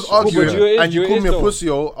if we was arguing and you call me a pussy,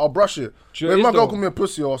 I'll brush it. When my girl call me a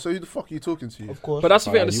pussy, I'll say, who the fuck are you talking to? Of course. But that's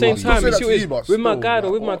the thing, at the same time, you see what it is, with my guy,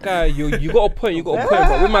 you got a point,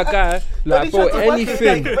 but with my guy, like, bro,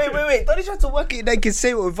 anything. Wait, don't he try to work it, they can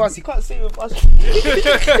say it with us, he can't say it with us.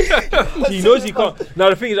 He knows he can't. Now,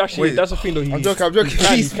 the thing is, actually, that's the thing, though. I'm joking.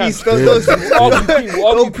 Please,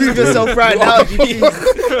 don't prove yourself right now,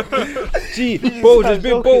 Gee, bro, there's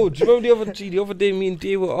been bold. Do you remember the other day me and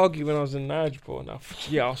Dave were arguing when I was in Niger, bro? Now,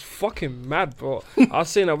 yeah, I was fucking mad, bro. I was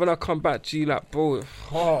saying that when I come back, G, like, bro,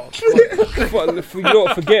 forget innit?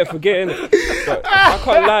 But I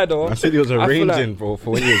can't lie though. I said he was arranging, bro,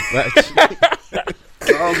 for when he was back.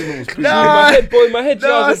 In my head,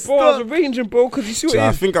 I was arranging, bro, because you see what it is.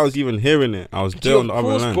 I think I was even hearing it. I was there on the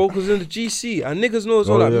other line. Bro, because in the GC, and niggas know as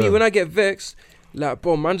well, like me, when I get vexed, like,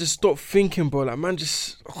 bro, man, just stop thinking, bro. Like, man,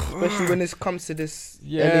 just especially when it comes to this,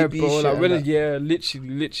 LAB bro. Shit like, when like,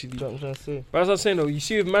 literally. But as I was saying though, you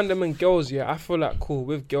see with man, them and girls, yeah, I feel like cool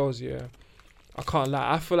with girls, yeah. I can't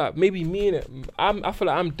lie. I feel like maybe me in it. I feel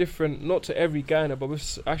like I'm different, not to every guy in it, but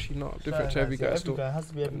it's actually not different to every guy. Still, guy has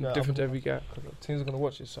to be every guy. Different to every guy. Because teams are gonna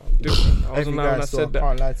watch it, so I'm different. I wasn't lying when I said that.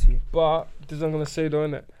 Can't lie to you. But this is what I'm gonna say though,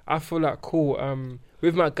 innit? I feel like cool.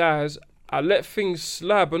 With my guys, I let things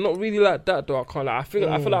slide, but not really like that though. I can't lie. I feel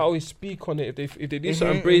like I always speak on it. If they do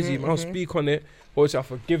something brazy, I'll speak on it. Or I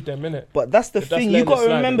forgive them, innit? But that's the thing. You got to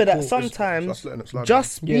remember that sometimes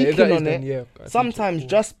just speaking on it. Sometimes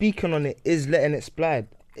just speaking on it is letting it slide.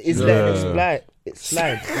 Letting it slide. It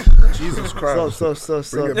slides. Jesus Christ. So.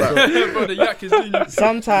 Bring it back. Bro, the yak is doing you.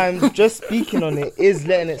 Sometimes just speaking on it is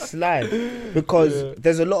letting it slide, because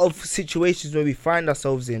there's a lot of situations where we find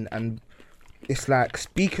ourselves in, and it's like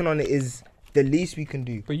speaking on it is the least we can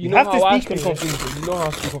do. But you know how I speak on things. You know how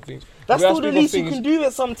I speak on things. That's still the least you can do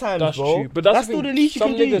it sometimes, that's bro. True. But that's still the least you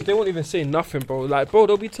can do. Some niggas, they won't even say nothing, bro. Like, bro,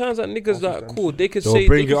 there'll be times that niggas that cool, they could They'll say.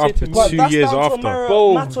 bring they it up to in me. 2 years after.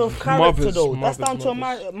 Matter of character, though. That's down to a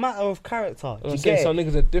matter of character. I'm saying some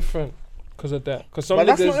niggas are different because of that. Because some but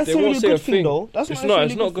niggas, they won't say a thing. Though. It's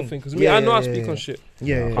not a good thing. Because me, I know I speak on shit.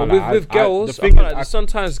 Yeah. But with girls, I feel like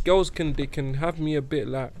sometimes girls can have me a bit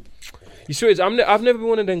like. You see, I've never been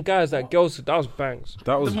one of them guys that girls. That was bangs.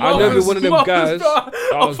 I've never been one of them guys. That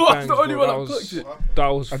was bangs. The only one I clocked it. That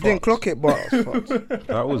was. I didn't clock it, but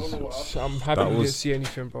that was. I'm happy you didn't see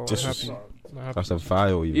anything, bro. I'm happy. That's a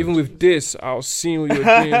file. Even with this, I was seeing what you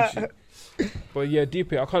were doing. But yeah,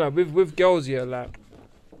 deep it. I can't with girls. Yeah, like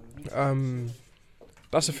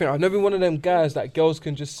that's the thing. I've never been one of them guys that girls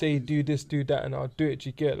can just say do this, do that, and I'll do it. Do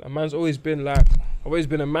you get? A man's always been like, I've always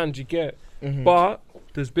been a man. Do you get? But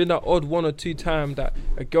there's been that odd 1 or 2 times that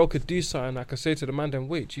a girl could do something. I could say to the man, then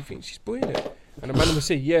wait, do you think she's doing it? And the man would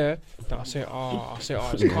say, yeah. Then I'll say, it's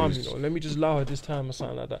calm, you know. Let me just allow her this time or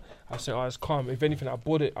something like that. I say, it's calm. If anything, I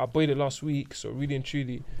bought it last week, so really and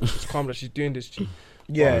truly, it's calm that she's doing this.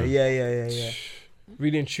 Yeah.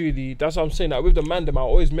 Really and truly, that's what I'm saying. Like with the man, I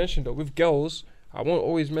always mention though. With girls, I won't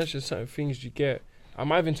always mention certain things. You get. I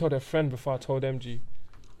might even tell their friend before I told them. Do you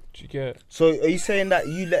get? So are you saying that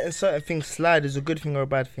you letting certain things slide is a good thing or a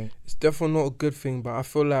bad thing? It's definitely not a good thing, but I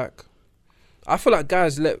feel like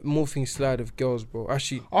guys let more things slide with girls, bro.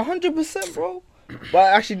 Actually, 100%, bro.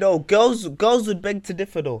 But actually, no. Girls would beg to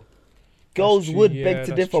differ, though. Girls would beg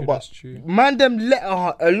to differ, but man, them let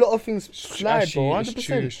a lot of things slide, actually, bro.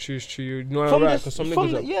 100%. It's true. You know what I'm right? Because some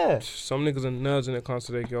niggas are nerds when it comes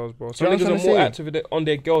to their girls, bro. Some niggas are more active on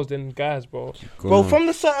their girls than guys, bro. Bro, from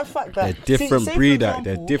the certain fact that they're different breed.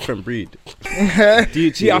 They're different breed.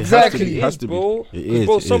 Exactly. It has to be. Bro.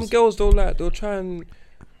 Bro, some girls they'll try and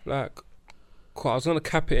like. I was gonna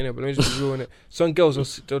cap it in it, but let me just be real in it. Some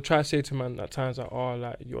girls they'll try to say to man at times like, oh,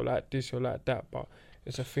 like you're like this, you're like that, but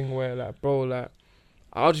it's a thing where like, bro, like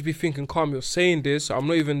I'll just be thinking, calm, you're saying this, so I'm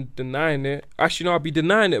not even denying it. Actually, no, I'll be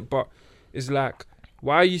denying it, but it's like,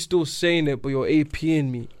 why are you still saying it, but you're APing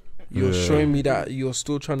me? You're showing me that you're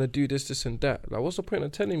still trying to do this and that. Like, what's the point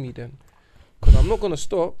of telling me then? Because I'm not gonna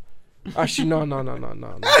stop. Actually, no.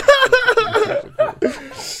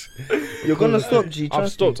 You're gonna stop, G.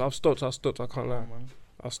 I've stopped. I can't lie.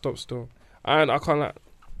 I've stopped still. And I can't lie.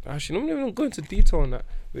 Actually, I'm not even going into detail on that.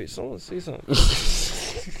 Wait, someone say something. I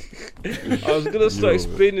was gonna start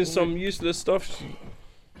explaining some useless stuff.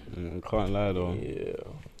 I can't lie though. Yeah.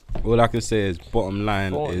 All I can say is bottom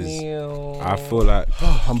line is I feel like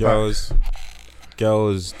girls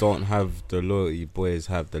girls don't have the loyalty, boys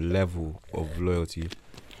have the level of loyalty.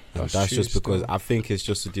 And That's that's true just because still. I think it's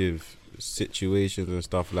just to do with situations and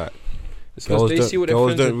stuff like. It's 'cause they see what their girls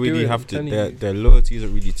friends don't are really doing, have to. telling Their you. their loyalty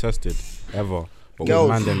isn't really tested ever. But Girls.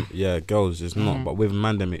 with mandem, yeah, girls it's not. But with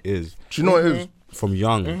mandem it is Do you know what it is? from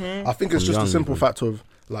young. I think it's From just a young, simple even. fact of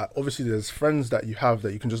like obviously there's friends that you have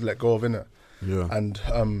that you can just let go of, innit? Yeah. And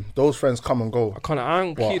those friends come and go. I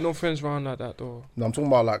ain't What? keep no friends around like that though. No, I'm talking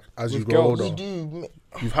about like as you With grow girls. older. Do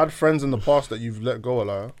You've had friends in the past that you've let go,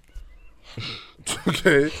 like.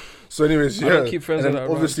 Okay. So, anyways, I yeah. don't keep friends and like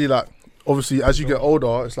then that obviously, as you get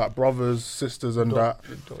older, it's like brothers, sisters, and that.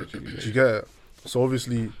 Do you get it? So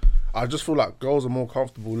obviously, I just feel like girls are more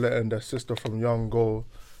comfortable letting their sister from young go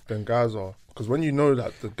than guys are. Because when you know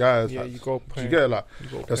that the guys, Yeah, like, you go do pay. you get it? Like, You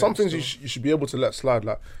go there's pay some things still. you should be able to let slide.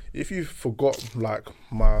 Like, if you forgot like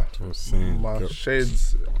my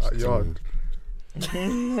shades at yard,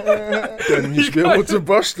 then you should be able to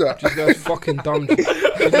brush that. This guy's fucking dumb. This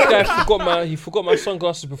guy forgot my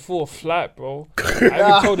sunglasses before a flight, bro. I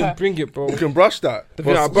even told him bring it, bro. You can brush that. The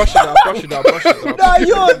thing, I brush it. Nah,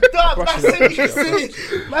 you're dumb. Brush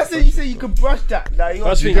Man said you said you could brush that. Nah, you're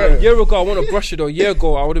That's the thing. get A it? year ago, I want to brush it. A year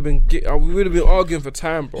ago, I would have been arguing for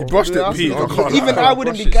time, bro. You brushed it, That's Pete. I not- can't Even lie. I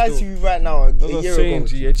wouldn't be Brush it guys to still. you right now a That's what year I'm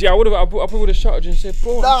saying, ago. G. I probably would have shouted and said,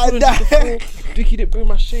 bro, Nah, I told nah. you before. Dickie didn't bring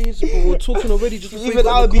my shades, bro. We were talking already. Just before you Even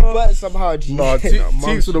got I in would the be car. burnt somehow, G. Nah,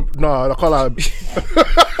 Teeks would have. Nah, I can't lie.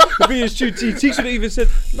 The thing is true. Teeks would have even said,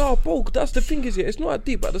 "No, bro, that's the thing is, yeah, it's not that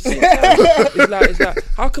deep, but at the same time, it's like,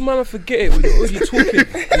 how can man forget it when you're already talking?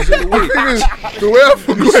 He's on the way. Thing is, the way I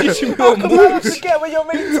forgot, Come on, forget when you're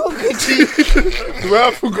already talking, G. the way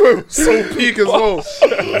I forgot was so peak as well.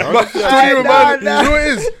 Like, can you Nah, imagine? nah. You know what it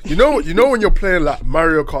is? You know when you're playing like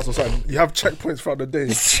Mario Kart or something, you have checkpoints throughout the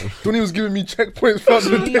day. Donnie was giving me checkpoints throughout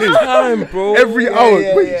the day. Time, bro. Every hour.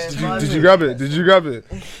 yeah, Wait, yeah, did you grab it? Did you grab it?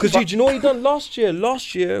 Because do you know what he done last year?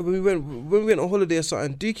 Last year when we went on holiday or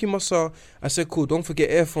something, Dookie Massa, I said, cool, don't forget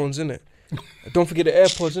earphones, innit? Don't forget the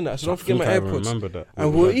AirPods, innit? I said, don't forget my I AirPods. remember that.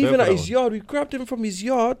 And we're even at his yard. We grabbed him from his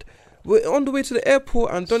yard. We're on the way to the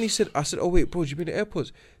airport, and Donnie said, I said, oh wait, bro, did you bring the AirPods?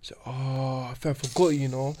 He said, oh, I forgot, you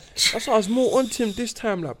know. That's why I was more on to him this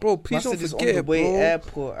time, like, bro, please don't It's on forget the it, way bro.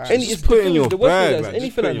 airport. Any, Just it's put the it in thing, your the worst thing bag, is like, anything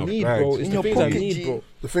just put I it in your need, bag. bro. It's In the your things I pocket, need, G. bro.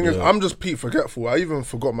 The thing is, Yeah. I'm just Pete forgetful. I even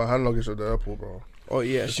forgot my hand luggage at the airport, bro. Oh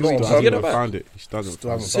yeah, should not we on did purpose. you get it back? found it. He still hasn't Still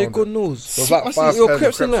found haven't it. Say found God it. knows. There was like I see 5 your pairs of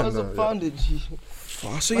crepes in crepes there. in Hasn't there, found it, G.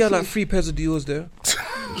 I saw you had like 3 pairs of Dior's there.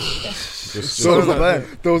 Just So man.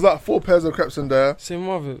 there was like 4 pairs of crepes in there. Same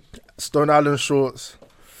mother. Stone Island shorts.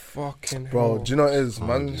 Fucking Bro, hell. do you know what it is,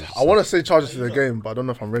 man? I want to say charge it to the game, but I don't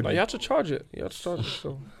know if I'm ready. Like, you had to charge it. You had to charge it.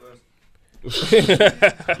 So.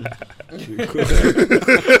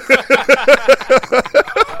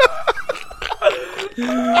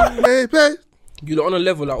 Baby. You know, on a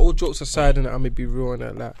level, like, all jokes aside, and I may be real and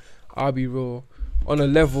that, like, I'll be real. On a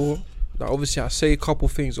level, like, obviously, I say a couple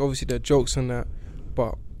things. Obviously, they're jokes and that,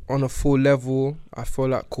 but on a full level, I feel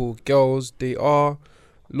like, cool, girls, they are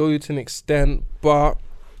loyal to an extent, but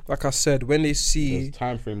like I said, when they see, There's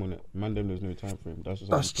time frame on it. Mandem, there's no time frame. That's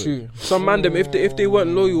just how that's you put it. true. Some man them, if they weren't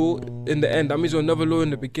loyal in the end, that means they're never loyal in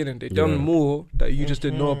the beginning. They done Yeah. more that you just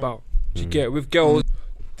didn't know about. Do you get it? With girls?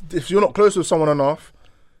 If you're not close with someone enough,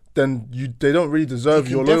 then they don't really deserve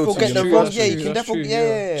your loyalty. Get the true, wrong, that's yeah, true, you can that's definitely, true,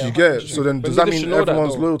 yeah. Do you get it? So then, But does that niggas mean should know that,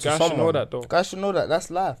 everyone's though. loyal to Guys should know someone? that though. Guys should know that.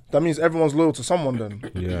 That's life. That means everyone's loyal to someone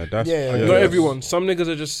then. Yeah, that's Yeah, Not everyone. Some niggas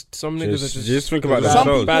are just. Just think about Some Some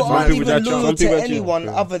themselves. people bad aren't mind. even that loyal some to people that anyone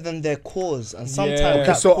yeah. other than their cause, and Yeah. sometimes Okay,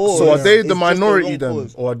 that So cause are they is the just minority wrong then,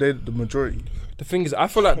 cause. or are they the majority? The thing is, I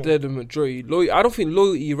feel like they're the majority. I don't think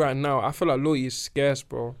loyalty right now. I feel like loyalty is scarce,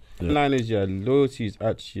 bro. The line is, yeah, loyalty is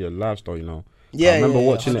actually a lifestyle, you know. Yeah, I remember yeah,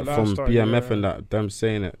 watching yeah. it from Lifestyle, BMF yeah. and that them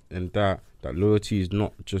saying it and that loyalty is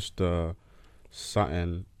not just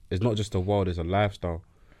something. It's not just a world. It's a lifestyle.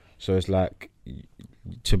 So it's like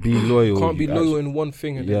to be loyal. You can't be you loyal actually- in one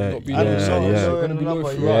thing and Yeah, then not be yeah, loyal. yeah. So Yeah. you're gonna be loyal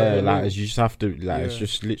throughout. Yeah, You're like loyal. you just have to. Like it's Yeah.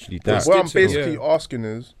 just literally But that. what I'm Stick to it, basically yeah. asking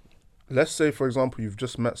is, let's say for example you've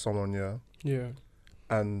just met someone, yeah, Yeah,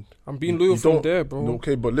 and I'm being You loyal from don't- there, bro.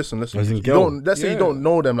 okay, but listen, As in you girl. don't. Let's say you Yeah. don't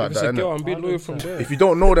know them If like it's that. a girl, innit? I'm being loyal from there. If you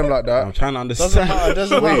don't know them like I'm that, trying to Doesn't understand. matter.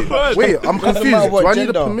 Doesn't matter. wait, I'm Doesn't confused. matter Do what I need a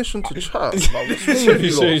gender. permission to chat? Like, what's wrong with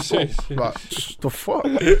you lot? Say. Like, the fuck?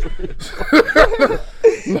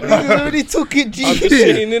 Niggas already took it, G. I'm just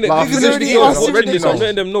saying, innit? Like, Niggas I'm already already watching already this. know. I'm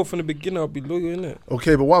letting them know from the beginning. I'll be loyal, innit?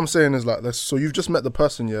 Okay, but what I'm saying is like, so you've just met the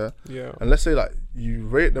person, yeah, Yeah. and let's say like you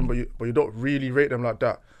rate them, but you don't really rate them like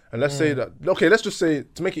that. And let's say that, okay, let's just say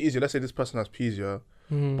to make it easier, let's say this person has peas, yeah,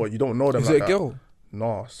 but you don't know them Is like it a that. girl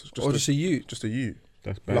No, it's just or just a you? just a you.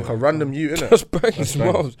 That's bad. Like a random you, innit? That's banging That's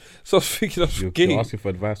smiles. So I was thinking that's You're gay. asking for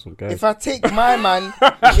advice from guys. If I take my man,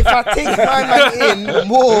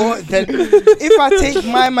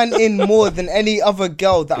 in more than any other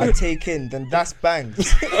girl that I take in, then that's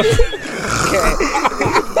bangs.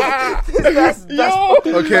 that's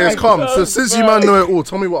Okay, it's calm. So since you man know it all,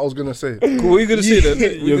 tell me what I was gonna say. Cool, what are you gonna say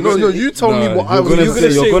then? No, you tell me what I was You're gonna say.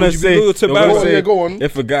 You're gonna would you be loyal to say. Barry? Yeah, go on.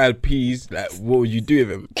 If a guy had peas, like, what would you do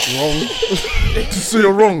with him? Wrong. So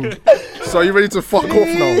you're wrong. So are you ready to fuck off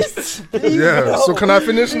now? Yeah. So can I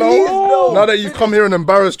finish now? no. Now that you've come here and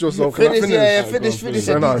embarrassed yourself, can I finish? Yeah, finish.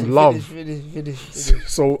 Then I'm love. Finish.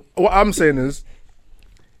 So what I'm saying is,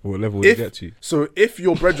 What level would it get to? so if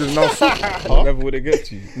your brethren now, What level would it get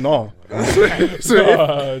to? no.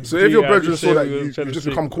 So if your brethren saw that you just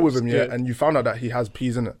become cool with him, yeah, and you found out that he has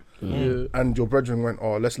peas in it, Yeah, and your brethren went,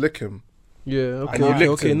 oh, let's lick him. yeah. And you Okay,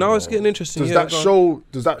 licked okay. him. Now it's getting interesting. Does Yeah, that go on. show?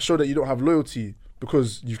 Does that show that you don't have loyalty?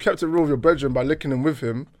 Because you've kept it real with your brethren by licking him with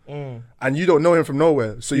him, and you don't know him from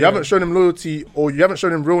nowhere. So you haven't shown him loyalty, or you haven't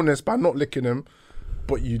shown him realness by not licking him,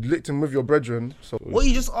 but you licked him with your brethren. So What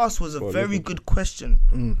you just asked was a very good question.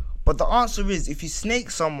 But the answer is, if you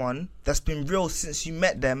snake someone that's been real since you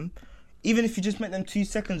met them, even if you just met them 2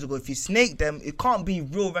 seconds ago, if you snake them, it can't be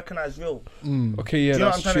real, recognized real. Okay, yeah, Do you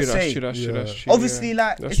know that's what I'm true. trying to That's say? true. That's true. That's true. Obviously, yeah.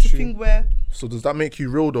 like, That's it's the true. thing where, so does that make you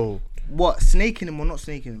real though? what, snaking him or not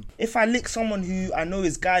snaking him? If I lick someone who I know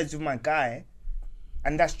is guys with my guy,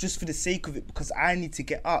 and that's just for the sake of it because I need to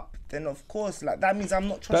get up, then of course, like, that means I'm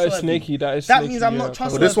not That trustworthy. is snaky. That is. That snaky, means I'm yeah, not come on. But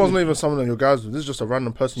trustworthy. this one's not even someone that you're guys with. This is just a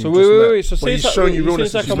random person. So you just met. wait. So But say he's it's showing like, you realness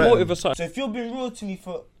it's like since a you met motive him. aside. So if you're being real to me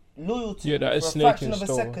for loyalty, Yeah, that is for a snaking fraction of a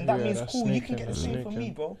still. second, that Yeah, means that's cool. You can snaking, get the that's same from snaking. me,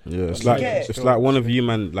 bro. Yeah, it's You like get it. it's like one of you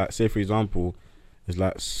man, like say for example, it's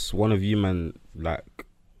like one of you man like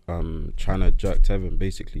trying to jerk Tevin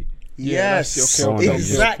basically. Yeah, Yes, that's- okay, Someone that you just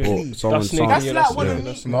exactly. bought, someone- That's someone- That's Yeah, like that's- one yeah, of me.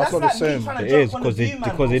 that's- No, it's That's not like the same. me trying to It jerk is one because of they you, man,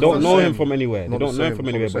 because they bro. don't know him from anywhere. They Not don't the know him same, from not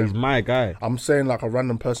anywhere, the but he's same. my guy. I'm saying like a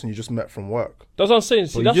random person you just met from work. That's what I'm saying.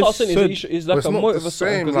 See, But that's you what I'm saying. just Is But it's like it's a not motive the aside.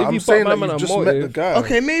 same. Because Like, if I'm you saying fuck that my man you a just met the motive, guy.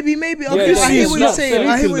 Okay, maybe. Yeah, Okay, yeah, I hear it's what you're not saying.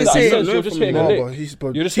 I hear what you're that saying. sense, you're just hitting a No, lick.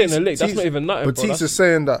 but You're just hitting a Teeks- lick. That's Teeks- not even nothing. But bro. Teeks That's- is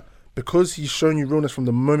saying that because he's shown you realness from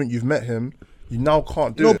the moment you've met him, you now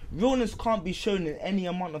can't do No, it. realness can't be shown in any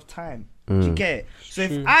amount of time. Mm. Do you get it? So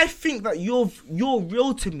if I think that you're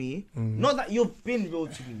real to me, not that you've been real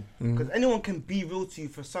to me, because anyone can be real to you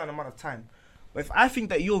for a certain amount of time. But if I think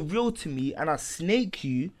that you're real to me and I snake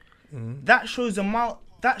you, that shows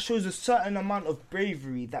a certain amount of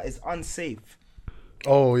bravery that is unsafe.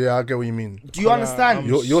 Oh yeah, I get what you mean. Do you understand?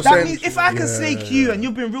 You're that saying- means if I can Yeah, snake you and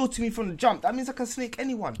you've been real to me from the jump, that means I can snake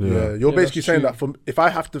anyone. Yeah, you're Yeah, basically that's saying true. that from if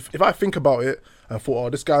I think about it and thought, oh,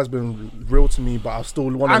 this guy's been real to me, but I still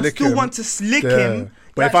want to I lick still him. want to slick Yeah. him.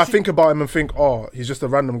 But if I think about him and think, oh, he's just a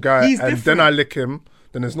random guy, He's and different. then I lick him,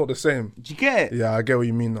 then it's not the same. do you get it? Yeah, I get what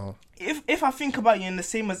you mean now. If I think about you in the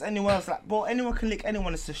same as anyone else, like, bro, anyone can lick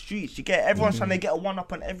anyone. It's the streets. You get it? Everyone's trying to get a one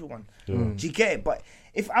up on everyone. Do you get it? But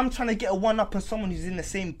if I'm trying to get a one up on someone who's in the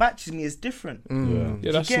same batch as me, it's different.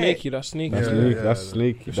 Yeah, that's get it? snaky. That's snaky. That's Yeah, sneaky. yeah, That's yeah.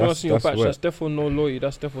 sneaky. If someone's in your batch, where- that's definitely no loyalty.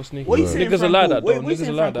 That's definitely sneaky. What are you saying, Niggas are like that Franco? though. What are you Niggas are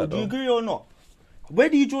saying, like Franco? that Do you though. agree or not? Where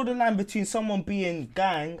do you draw the line between someone being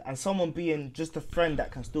gang and someone being just a friend that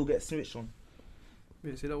can still get snitched on?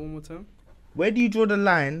 Wait, say that one more time. Where do you draw the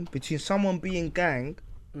line between someone being gang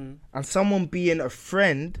and someone being a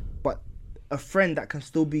friend, but a friend that can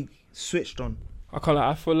still be switched on? I can't.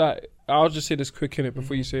 I feel like I'll just say this quick in it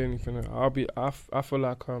before you say anything. I feel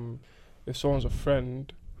like if someone's a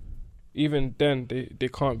friend, even then they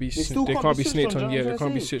can't be still they can't can't be be snitched snitched on, on. you Yeah, know they what can't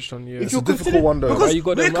I'm be saying? snitched on. Yeah. It's a difficult one though. Why Because you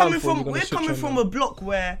got we're them coming around for, from you're gonna switch on from them. a block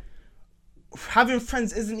where having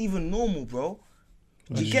friends isn't even normal, bro.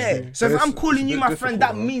 Do you get it? So But if I'm it's calling a you bit my friend, difficult,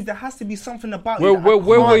 that man. means there has to be something about Where you. where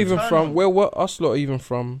we're even turn from? on. Where us lot even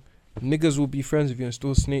from? Niggas will be friends with you and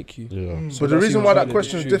still snake you. Yeah. So the that's reason even why that valid,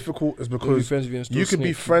 question is true. difficult is They'll be because friends with you and still you could be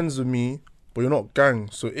snake friends with me, but you're not gang.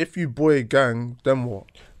 So if you boy gang, then what?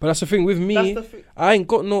 But that's the thing with me. That's the thing. I ain't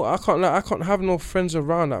got no. I can't have no friends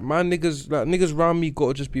around. Like my niggas around me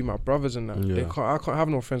gotta just be my brothers and that. Yeah. I can't have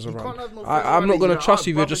no friends around. can't have no friends I'm around not that gonna you trust are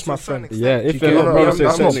you if you're just my brothers to a friend. certain Yeah, if You they're get not it? brothers to a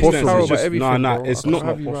That's certain not extent, possible. it's just Everything, no, bro. it's I not. can't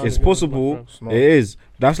have you around It's if you're my possible. friend. not. It is.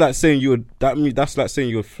 That's like saying you would. That's like saying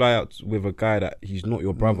you would fly out with a guy that he's not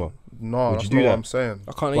your brother. No, Would that's you do not what that? I'm saying.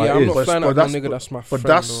 I can't. But Yeah, it I'm is. not But flying out with that's- a nigga that's my But friend.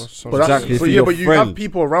 that's, or something. but that's, Exactly, but if yeah, you're but your you have friend.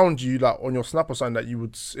 people around you, like on your Snap or something, that you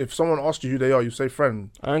would, if someone asked you who they are, you say friend.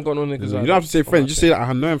 I ain't got no niggas. You like don't have to say that. friend. Just say that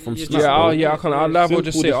I know him from Yeah, Snap. Yeah, bro. I can't. I'll level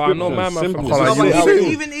just say, Simple I know my man description, from simple. I can't No, like but you.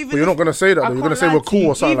 even But you're not gonna say that. I Though. You're gonna can't say lie we're to cool you,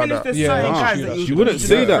 or something even like if that. there's Yeah, certain nah, guys you that You wouldn't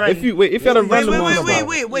consider say that friend. if you had a random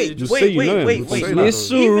one. Wait. Just say you know him. Say Say that. It's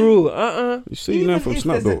so rude. You say you know him Even from if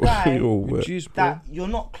Snap there's a though. guy Yo, where- Jeez, bro. that you're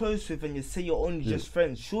not close with and you say you're only just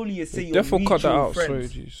friends, surely you say you're Defo mutual cut that out. Sorry,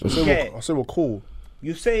 friends. jeez. Yeah. I say we're cool.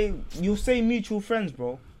 You say mutual friends,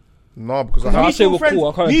 bro. No, because No, I I'll say we're friends- cool.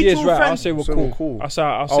 I can't. mutual He is right. I'll friends- say we're Say cool. we're cool. I'll say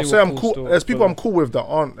I'm cool. still. There's people I'm cool with that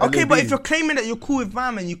aren't. Okay, but LAB. if you're claiming that you're cool with my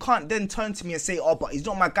man, you can't then turn to me and say, "Oh, but he's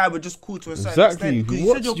not my guy. We're just cool to a certain Exactly. extent." 'Cause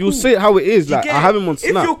you said you're You'll cool. say it how it is. You Like get I it? have him on If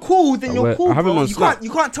Snap. you're cool, then you're cool, I have him bro. on You Snap.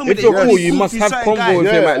 can't tell me If that you're you're cool, only you cool must with have certain convo guys. with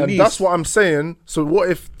him at and least. that's what I'm saying. So what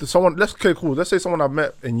if someone? Let's okay, cool. Let's say someone I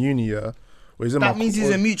met in uni, yeah. Where he's in That my means he's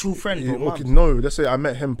course. a mutual friend, bro. Okay, man. no, let's say I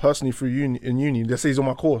met him personally through uni. Let's say he's on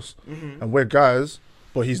my course, and we're guys,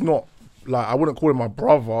 but he's not. Like I wouldn't call him my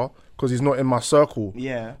brother because he's not in my circle.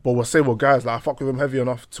 Yeah. But we'll say we're guys. Like I fuck with him heavy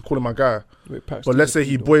enough to call him my guy. Wait, Pax, But do let's the say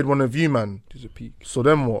he peak, buoyed one of you, man. though. Do the peak. So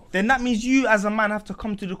then what? Then that means you, as a man, have to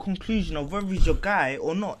come to the conclusion of whether he's your guy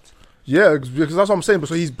or not. Yeah, because that's what I'm saying. But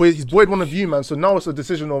so he's buoyed one of you, man. So now it's a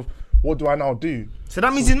decision of what do I now do? So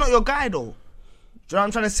that means he's not your guy, though. Do you know what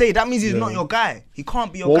I'm trying to say? That means he's not your guy. He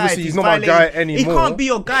can't be your Well, guy. obviously if he's not my violated- guy He anymore. can't be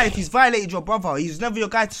your guy if he's violated your brother. He's never your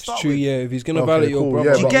guy to start True, with. yeah. If he's gonna Okay, violate your cool, brother,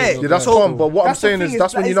 yeah, You but- get it? yeah, that's So calm. But what I'm that's the saying thing is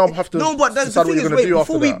that's when you that now have to No, but that's decide the what thing you're is, gonna wait, do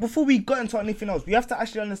after that. before we got into anything else, we have to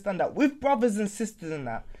actually understand that with brothers and sisters and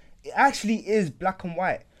that, it actually is black and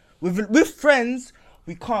white. With friends,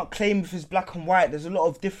 we can't claim if it's black and white. There's a lot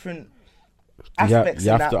of different aspects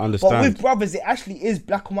you in have that. to understand. But with brothers, it actually is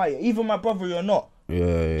black and white. Either my brother or not. Yeah.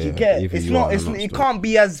 Do you get it? Either It's you not. are or It's not it still. can't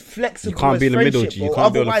be as flexible. You can't as be in the middle, friendship, G. You bro.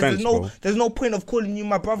 can't be on the Otherwise, fence, there's bro. there's no point of calling you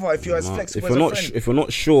my brother if you're as Nah, flexible if as you're a not friend. if you're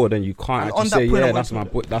not sure, then you can't And actually on that say point, I yeah, want that's to- my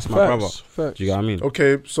that's my Facts, brother. facts. Do you get what I mean?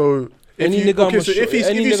 Okay, so Any if you, nigga, okay, so if you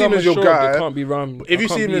see him as your guy, can't be ram. if you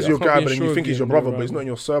see him as your guy, but then you think he's your brother, but he's not in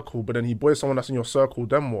your circle, but then he buoys someone that's in your circle,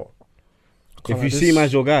 then what? If you see him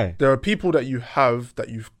as your guy, There are people that you have that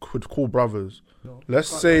you could call brothers. Let's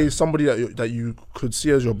say somebody that you could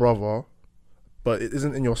see as your brother, but it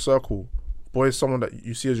isn't in your circle. Buoys someone that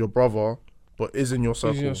you see as your brother, but is in your He's in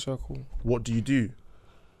circle. your circle. What do you do?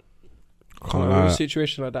 Can't In a lie.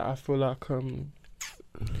 situation like that, I feel like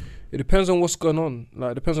it depends on what's going on.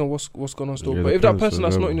 Like, it depends on what's going on still. Yeah, But if that depends, person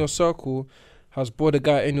that's not yeah. in your circle has brought a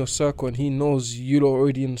guy in your circle and he knows you're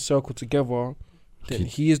already in the circle together, then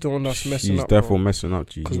he is the one that's messing he's up. therefore messing up,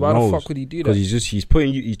 G. Because He why knows. the fuck would he do that? Because he's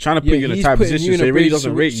putting you. He's trying to put you in a he's tight putting position, you in so a he really bad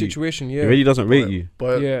doesn't rate you. situation. He Yeah, really doesn't rate you.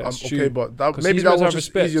 But Yeah, it's okay, true. but that 'Cause maybe he's that meant to was have just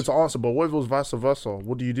respect. easier to answer. But what if it was vice versa?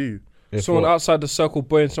 What do you do? If someone what? outside the circle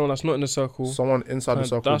boying someone that's not in the circle. Someone inside the And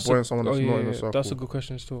circle that's buoying someone that's yeah, not in the yeah, circle. That's a good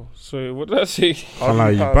question still. So what did I say? Can't lie,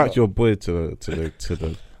 you back your boy to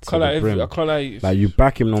the Can't lie, brim. I can't lie. Like you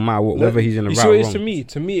back him no matter what, whether he's in the You right see or what it is wrong. to me?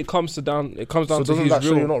 To me, it comes down So to doesn't who's that show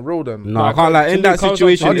real. you're not real then? No, I can't lie. to In me, that it comes down to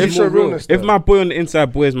situation, How do you who's show more real. realness if then? my boy on the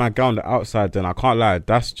inside, boy is my guy on the outside, then I can't lie.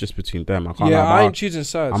 That's just between them. I can't Yeah, lie. I but ain't choosing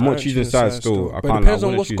sides. I'm I not ain't choosing choosing sides still. I But can't it depends lie, I on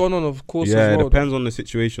wouldn't what's choose. going on, of course. Yeah, as it well, depends on the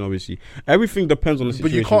situation. Obviously, everything depends on the But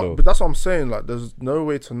situation. you can't. though. But that's what I'm saying. Like, there's no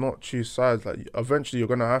way to not choose sides. Like, eventually you're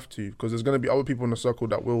gonna have to, because there's gonna be other people in the circle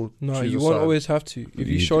that will. No, choose you a won't side. always have to. If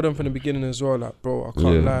you You show them from the beginning as well, like, bro, I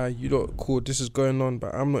can't Yeah. lie. You don't cool. This is going on,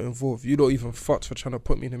 but I'm not involved. You don't even fucked for trying to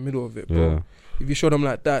put me in the middle of it, bro. Yeah. If you show them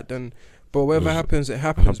like that, then, bro, whatever It's- happens, it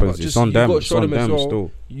happens. But It's just on you them. got to It's show on them as them well.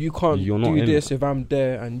 still. You can't You're not do in this if I'm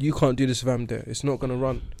there, and you can't do this if I'm there. It's not gonna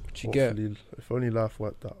run. Do you get? Hopefully, if only life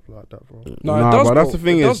worked out like that, bro. No, Nah, it does. but that's though. the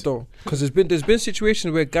thing it is- does though, because there's been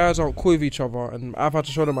situations where guys aren't cool with each other, and I've had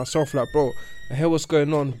to show them myself, like, bro, I hear what's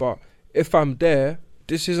going on, but if I'm there,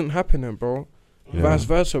 this isn't happening, bro. Yeah. Vice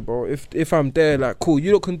versa, bro. If I'm there, like, cool,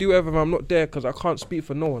 you lot can do whatever if I'm not there, because I can't speak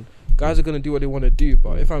for no one. Guys are gonna do what they want to do,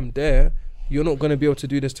 but if I'm there, you're not gonna be able to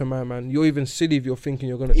do this to my man. You're even silly if you're thinking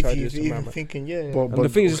you're gonna try If to do you're this to my even man. thinking, yeah. But, And the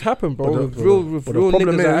thing is, it's happened, bro. but the- With but real, the- with but the real problem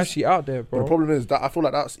niggas that are is- actually out there, But bro. the problem is that I feel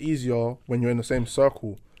like that's easier when you're in the same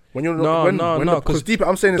circle. When you're No, because 'cause deep,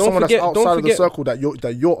 I'm saying it's don't someone forget- that's don't outside of the forget- circle that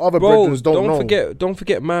your other Bro, brethren don't know. don't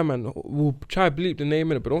forget my man. We'll try to bleep the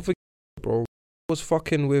name in it, but don't forget, bro. Was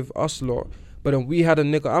fucking with us lot, but then we had a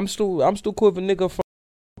nigga. I'm still cool with a nigga from,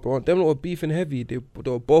 bro. Them lot were beefing heavy. They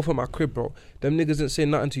were both at my crib, bro. Them niggas didn't say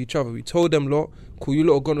nothing to each other. We told them lot, cool, you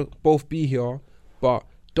lot are gonna both be here, but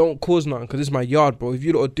don't cause nothing, because it's my yard, bro. If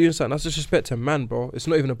you lot are doing something, that's disrespect to man, bro. It's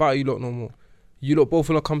not even about you lot no more. You lot both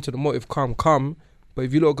gonna come to the motive, come. But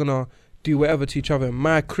if you lot are gonna do whatever to each other in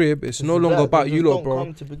my crib, it's no longer about you lot,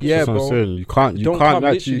 bro. Yeah, That's what I'm bro. saying. You can't Don't actually. come,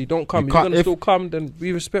 literally, don't come. you You're can't- gonna if- still come, then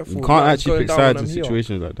be respectful. You can't Like, actually going pick down sides when in I'm here.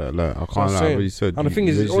 situations like that. Like I I'm can't lie. I saying. really said. And the thing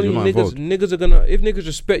is, it's you're only not niggas. involved. Niggas are gonna. If niggas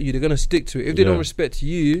respect you, they're gonna stick to it. If they don't Yeah. respect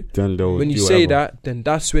you, Then they'll when you do say whatever. that, then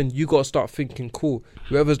that's when you gotta start thinking, cool.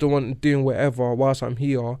 Whoever's the one doing whatever whilst I'm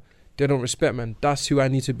here, they don't respect, man. That's who I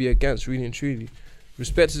need to be against, really and truly.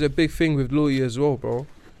 Respect is a big thing with loyalty as well, bro.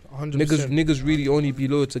 100%. Niggas really only be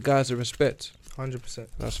loyal to guys that respect. 100%.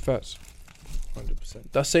 That's facts.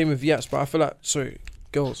 100%. That's same with Yats, but I feel like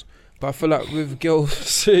girls. But I feel like with girls,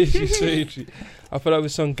 seriously, I feel like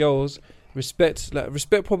with some girls, respect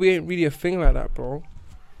probably ain't really a thing like that, bro.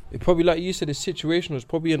 It probably, like you said, it's situational. It's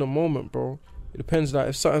probably in a moment, bro. It depends. Like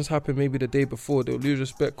if something's happened maybe the day before, they'll lose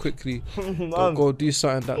respect quickly. They'll go do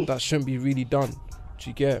something that shouldn't be really done. Do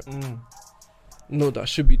you get? No, that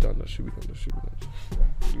should be done. That should be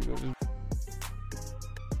done.